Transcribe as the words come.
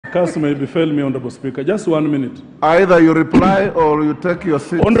Customary befell me, Honorable Speaker. Just 1 minute. Either you reply or you take your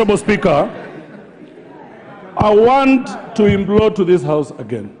seat. Honorable Speaker, I want to implore to this House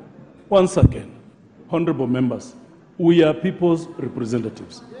again, once again, honorable members, we are people's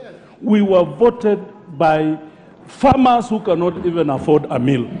representatives. We were voted by farmers who cannot even afford a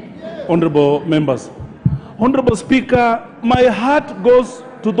meal, honorable members. Honorable Speaker, my heart goes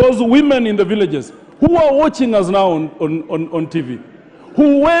to those women in the villages who are watching us now on TV,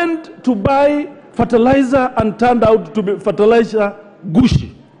 who went to buy fertilizer and turned out to be fertilizer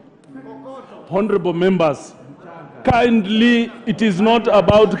gushi. Honorable members, kindly, it is not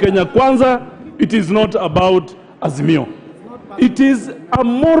about Kenya Kwanza, it is not about Azimio. It is a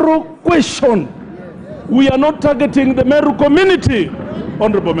moral question. We are not targeting the Meru community,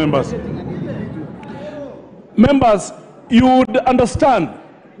 honorable members. Members, you would understand,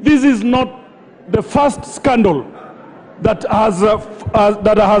 this is not the first scandal that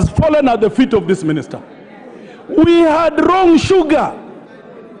has fallen at the feet of this minister. We had wrong sugar.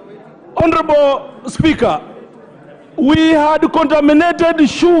 Honorable Speaker, we had contaminated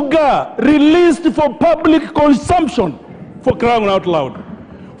sugar released for public consumption, for crying out loud.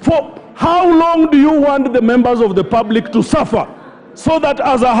 For how long do you want the members of the public to suffer so that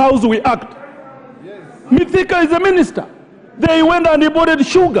as a house we act? Mithika is a minister. They went and imported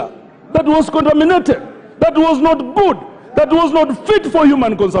sugar that was contaminated, that was not good, that was not fit for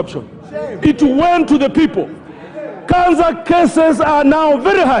human consumption. It went to the people. Cancer cases are now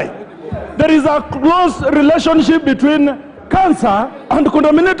very high. There is a close relationship between cancer and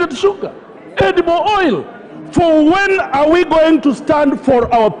contaminated sugar, edible oil. For when are we going to stand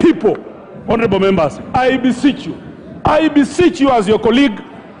for our people? Honorable members, I beseech you as your colleague,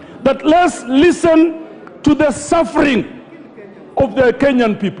 that let's listen to the suffering of the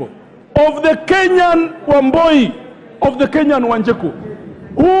Kenyan people, of the Kenyan Wamboi, of the Kenyan Wanjeku,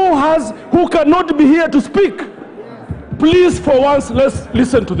 who cannot be here to speak. Please, for once, let's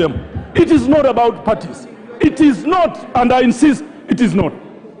listen to them. It is not about parties. It is not, and I insist, it is not.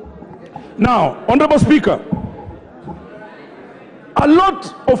 Now, Honorable Speaker, a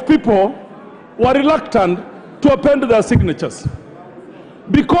lot of people were reluctant to append their signatures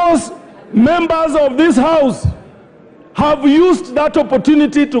because members of this House have used that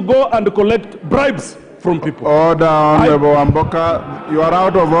opportunity to go and collect bribes from people. Order, Honorable Wamboka. You are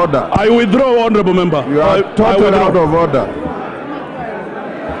out of order. I withdraw, Honorable Member. You are totally out of order.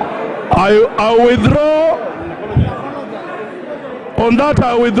 I withdraw. On that,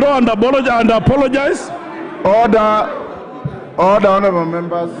 I withdraw and apologize. Order. Order, honorable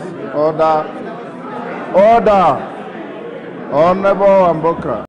members. Order. Order. Honorable Wamboka.